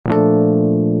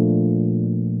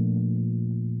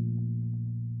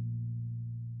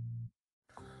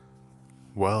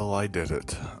Well, I did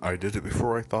it. I did it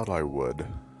before I thought I would,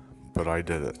 but I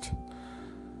did it.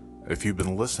 If you've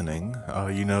been listening,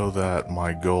 you know that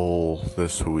my goal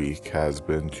this week has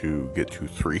been to get to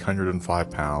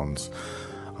 305 pounds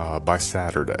by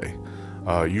Saturday.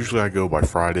 Usually I go by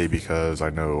Friday because I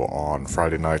know on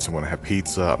Friday nights I'm going to have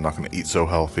pizza. I'm not going to eat so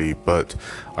healthy, but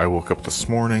I woke up this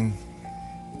morning,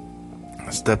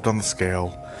 I stepped on the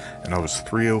scale, and I was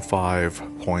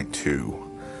 305.2.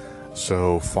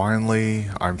 So finally,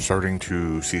 I'm starting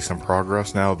to see some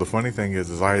progress. Now, the funny thing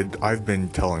is I've been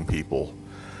telling people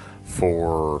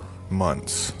for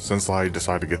months since I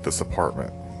decided to get this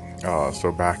apartment.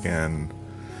 So back in,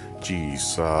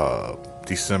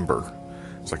 December.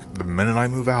 It's like the minute I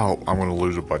move out, I'm going to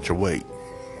lose a bunch of weight.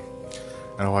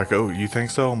 And I'm like, oh, you think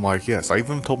so? I'm like, yes. I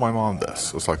even told my mom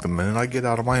this. It's like the minute I get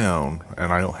out of my own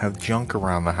and I don't have junk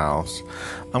around the house,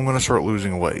 I'm going to start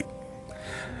losing weight.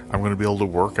 I'm going to be able to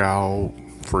work out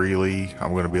freely.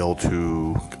 I'm going to be able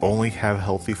to only have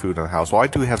healthy food in the house. Well, I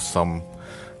do have some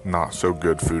not so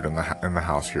good food in the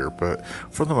house here, but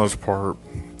for the most part,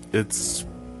 it's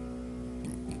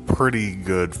pretty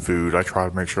good food. I try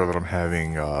to make sure that I'm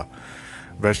having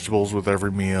vegetables with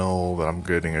every meal, that I'm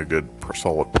getting a good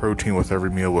solid protein with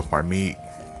every meal with my meat.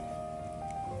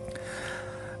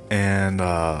 And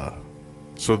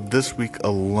so this week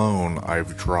alone,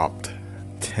 I've dropped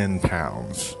 10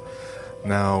 pounds.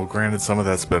 Now, granted, some of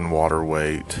that's been water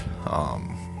weight,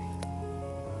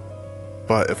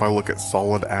 but if I look at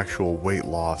solid actual weight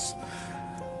loss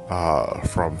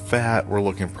from fat, we're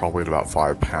looking probably at about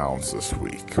 5 pounds this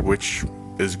week, which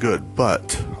is good.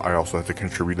 But I also have to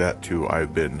contribute that to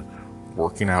I've been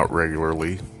working out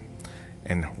regularly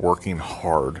and working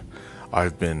hard.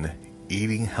 I've been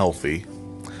eating healthy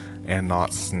and not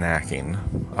snacking.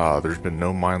 There's been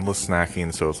no mindless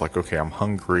snacking, so it's like, okay, I'm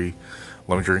hungry,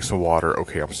 let me drink some water.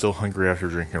 Okay, I'm still hungry after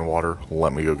drinking water,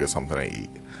 let me go get something to eat.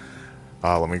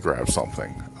 Let me grab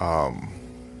something.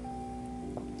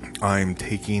 I'm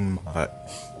taking my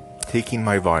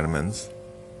vitamins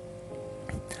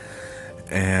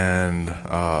and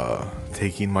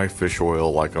taking my fish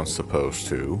oil like I'm supposed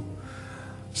to.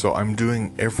 So I'm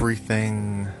doing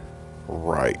everything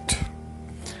right.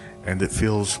 And it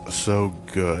feels so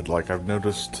good. Like I've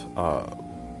noticed,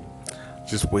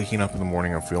 just waking up in the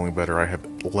morning, I'm feeling better. I have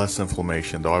less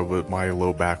inflammation, though my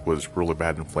low back was really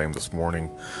bad inflamed this morning.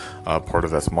 Part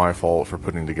of that's my fault for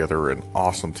putting together an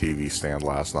awesome TV stand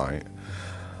last night.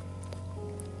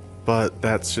 But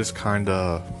that's just kind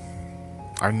of,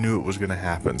 I knew it was going to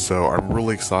happen. So I'm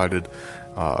really excited,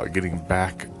 getting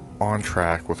back on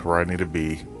track with where I need to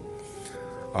be.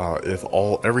 If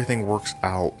everything works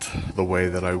out the way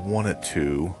that I want it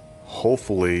to,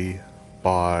 hopefully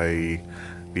by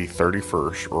the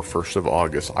 31st or 1st of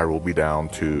August, I will be down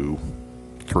to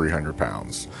 300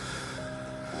 pounds.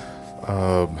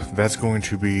 That's going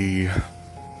to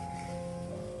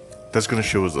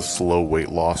show as a slow weight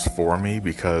loss for me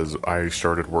because I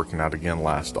started working out again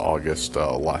last August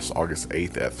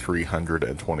 8th at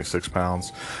 326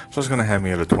 pounds. So it's going to have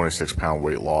me at a 26 pound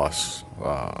weight loss,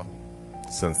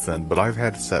 since then, but I've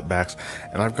had setbacks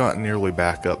and I've gotten nearly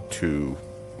back up to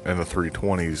in the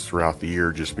 320s throughout the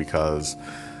year just because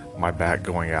my back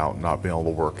going out, not being able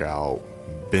to work out,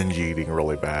 binge eating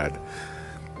really bad,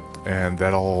 and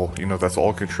that's all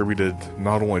contributed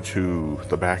not only to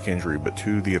the back injury but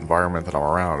to the environment that I'm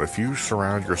around. If you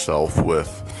surround yourself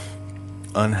with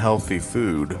unhealthy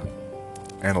food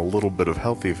and a little bit of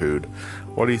healthy food,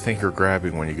 what do you think you're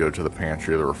grabbing when you go to the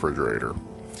pantry or the refrigerator?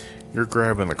 You're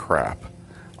grabbing the crap.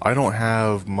 I don't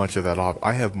have much of that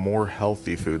I have more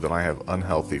healthy food than I have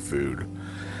unhealthy food.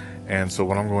 And so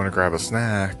when I'm going to grab a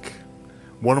snack,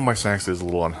 one of my snacks is a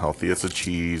little unhealthy. It's a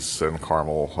cheese and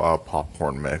caramel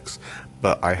popcorn mix.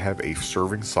 But I have a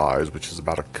serving size, which is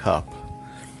about a cup.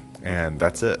 And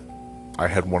that's it. I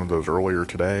had one of those earlier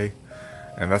today.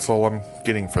 And that's all I'm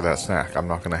getting for that snack. I'm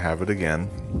not going to have it again.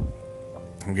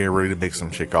 I'm getting ready to make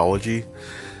some Shakeology.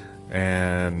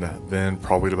 And then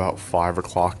probably at about 5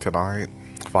 o'clock tonight,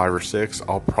 5 or 6,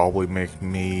 I'll probably make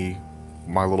me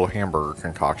my little hamburger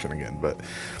concoction again. But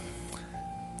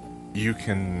you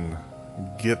can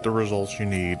get the results you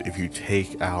need if you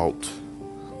take out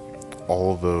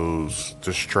all of those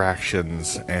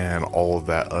distractions and all of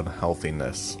that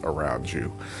unhealthiness around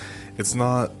you. It's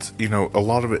not, a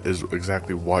lot of it is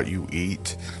exactly what you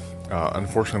eat.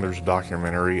 Unfortunately, there's a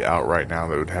documentary out right now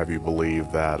that would have you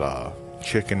believe that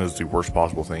chicken is the worst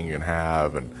possible thing you can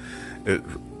have, and it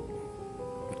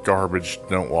garbage.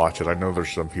 Don't watch it. I know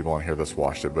there's some people on here that's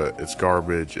watched it, but it's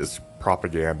garbage. It's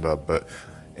propaganda. But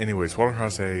anyways, what I'm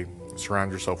trying to say,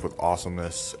 surround yourself with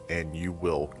awesomeness and you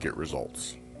will get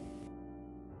results.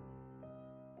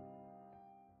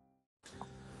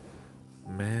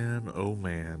 Man, oh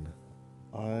man,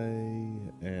 I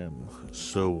am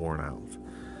so worn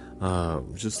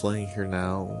out. Just laying here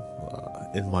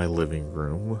now in my living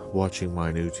room, watching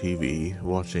my new TV,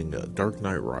 watching Dark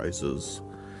Knight Rises,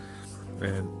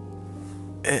 and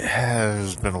it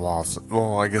has been a while.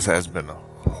 Well, I guess it has been a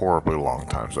horribly long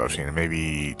time since I've seen it,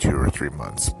 maybe 2 or 3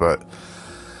 months. But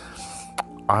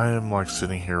I am like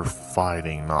sitting here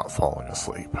fighting, not falling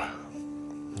asleep.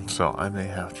 So I may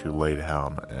have to lay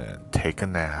down and take a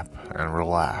nap and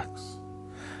relax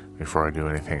before I do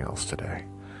anything else today.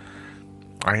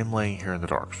 I am laying here in the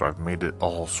dark, so I've made it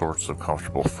all sorts of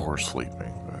comfortable for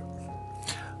sleeping. But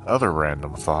other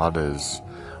random thought is,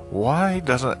 why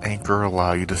doesn't Anchor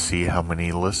allow you to see how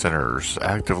many listeners,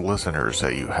 active listeners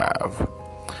that you have?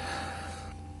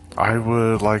 I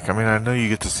know you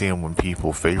get to see them when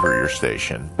people favorite your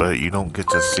station, but you don't get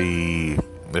to see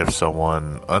if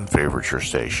someone unfavorites your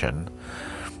station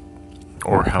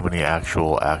or how many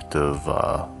actual active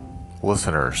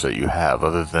listeners that you have,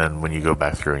 other than when you go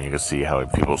back through and you can see how many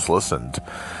people's listened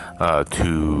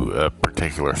to a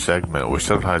particular segment, which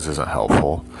sometimes isn't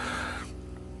helpful,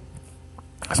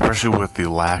 especially with the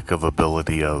lack of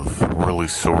ability of really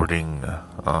sorting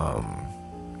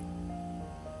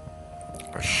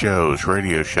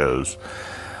radio shows,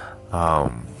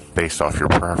 based off your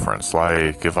preference.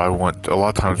 Like, if I want, a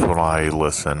lot of times when I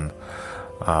listen,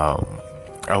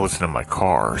 I listen in my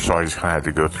car, so I just kind of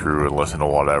have to go through and listen to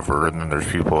whatever. And then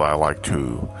there's people I like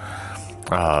to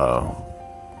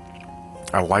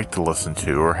listen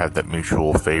to, or have that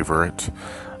mutual favorite,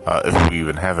 if we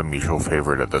even have a mutual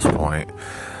favorite at this point.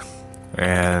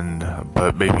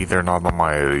 But maybe they're not on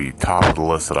my top of the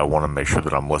list that I want to make sure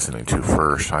that I'm listening to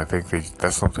first. I think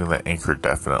that's something that Anchor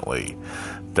definitely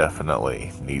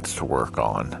needs to work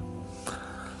on.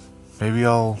 Maybe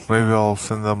I'll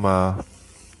send them an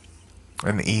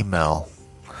email.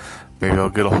 Maybe I'll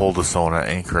get a hold of someone at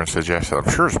Anchor and suggest it. I'm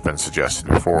sure it's been suggested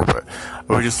before, but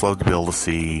I would just love to be able to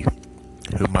see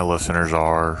who my listeners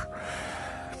are.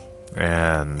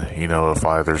 And, if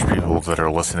there's people that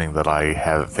are listening that I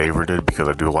haven't favorited, because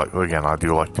I do like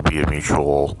to be a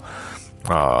mutual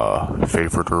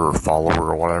favoriter or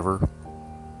follower or whatever.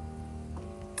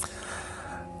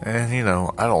 And,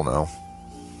 I don't know.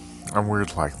 I'm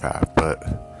weird like that, but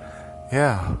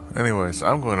yeah. Anyways,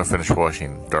 I'm going to finish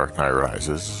watching Dark Knight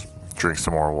Rises, drink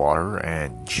some more water,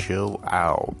 and chill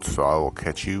out. So I will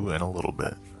catch you in a little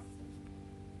bit.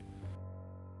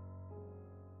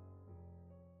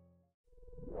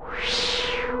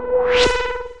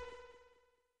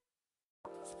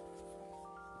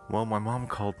 Well, my mom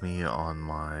called me on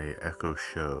my Echo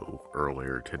show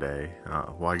earlier today.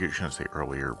 I shouldn't say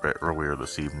earlier, but earlier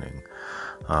this evening,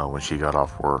 when she got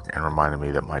off work, and reminded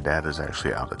me that my dad is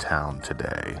actually out of town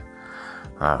today,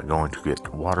 going to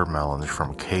get watermelons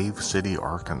from Cave City,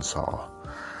 Arkansas,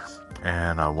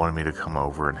 and wanted me to come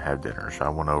over and have dinner. So I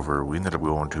went over. We ended up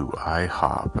going to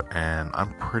IHOP, and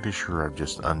I'm pretty sure I've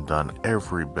just undone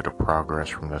every bit of progress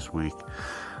from this week.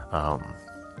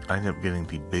 I ended up getting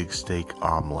the big steak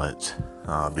omelet,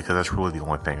 because that's really the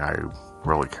only thing I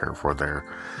really care for there.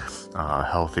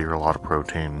 Healthier, a lot of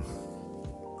protein,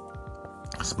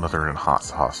 smothered in hot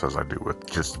sauce, as I do with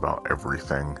just about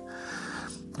everything.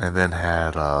 And then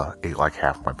ate like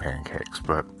half my pancakes.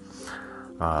 But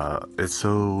it's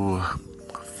so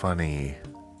funny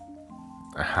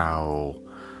how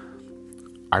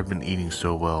I've been eating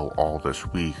so well all this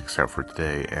week except for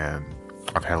today, and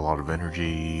I've had a lot of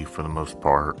energy for the most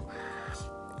part,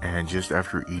 and just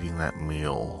after eating that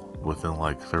meal, within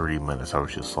like 30 minutes, I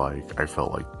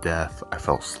felt like death. I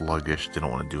felt sluggish, didn't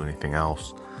want to do anything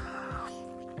else,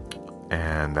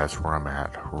 and that's where I'm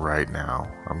at right now.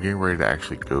 I'm getting ready to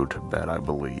actually go to bed, I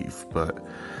believe, but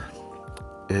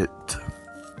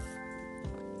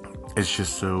it's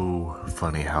just so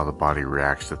funny how the body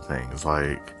reacts to things.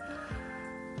 Like,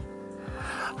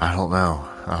 I don't know,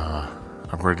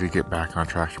 I'm ready to get back on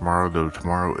track tomorrow, though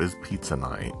tomorrow is pizza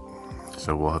night.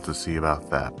 So we'll have to see about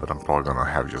that. But I'm probably going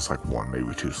to have just like one,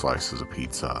 maybe two slices of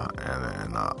pizza. And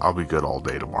then I'll be good all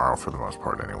day tomorrow for the most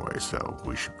part anyway. So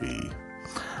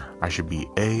I should be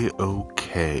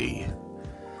A-okay.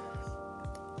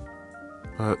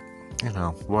 But,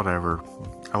 whatever.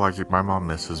 I like it. My mom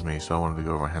misses me, so I wanted to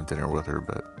go over and have dinner with her.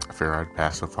 But I figured I'd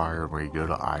pass the fire and we go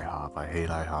to IHOP. I hate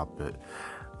IHOP, but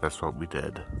that's what we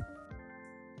did.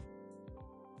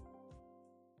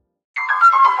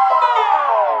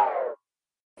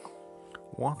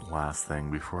 One last thing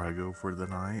before I go for the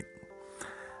night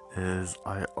is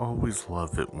I always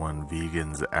love it when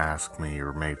vegans ask me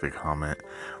or make the comment,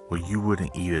 well, you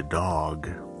wouldn't eat a dog.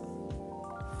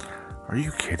 Are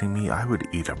you kidding me? I would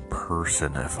eat a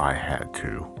person if I had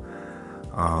to.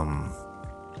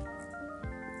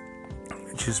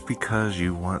 Just because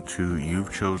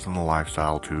you've chosen the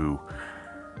lifestyle to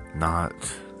not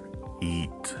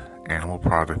eat animal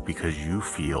product because you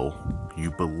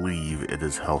believe it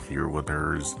is healthier, when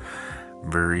there's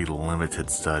very limited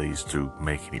studies to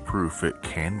make any proof it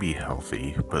can be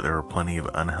healthy, but there are plenty of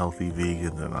unhealthy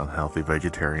vegans and unhealthy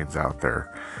vegetarians out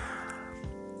there.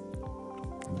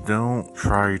 Don't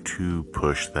try to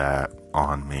push that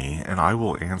on me, and I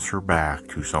will answer back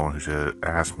to someone who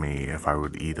asked me if I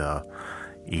would eat a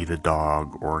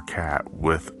dog or a cat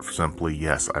with simply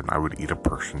yes, and I would eat a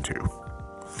person too.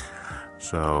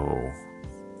 So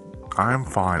I'm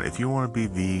fine. If you want to be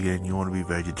vegan, you want to be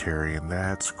vegetarian,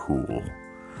 that's cool.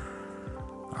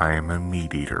 I am a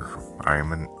meat eater. I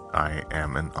am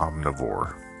an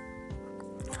omnivore.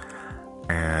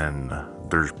 And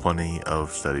there's plenty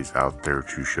of studies out there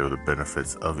to show the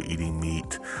benefits of eating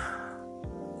meat.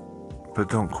 But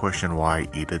don't question why I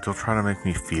eat it. Don't try to make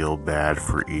me feel bad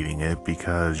for eating it,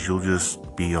 because you'll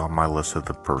just be on my list of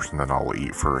the person that I'll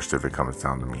eat first if it comes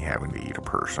down to me having to eat a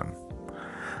person.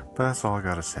 But that's all I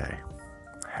gotta say.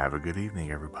 Have a good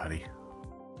evening, everybody.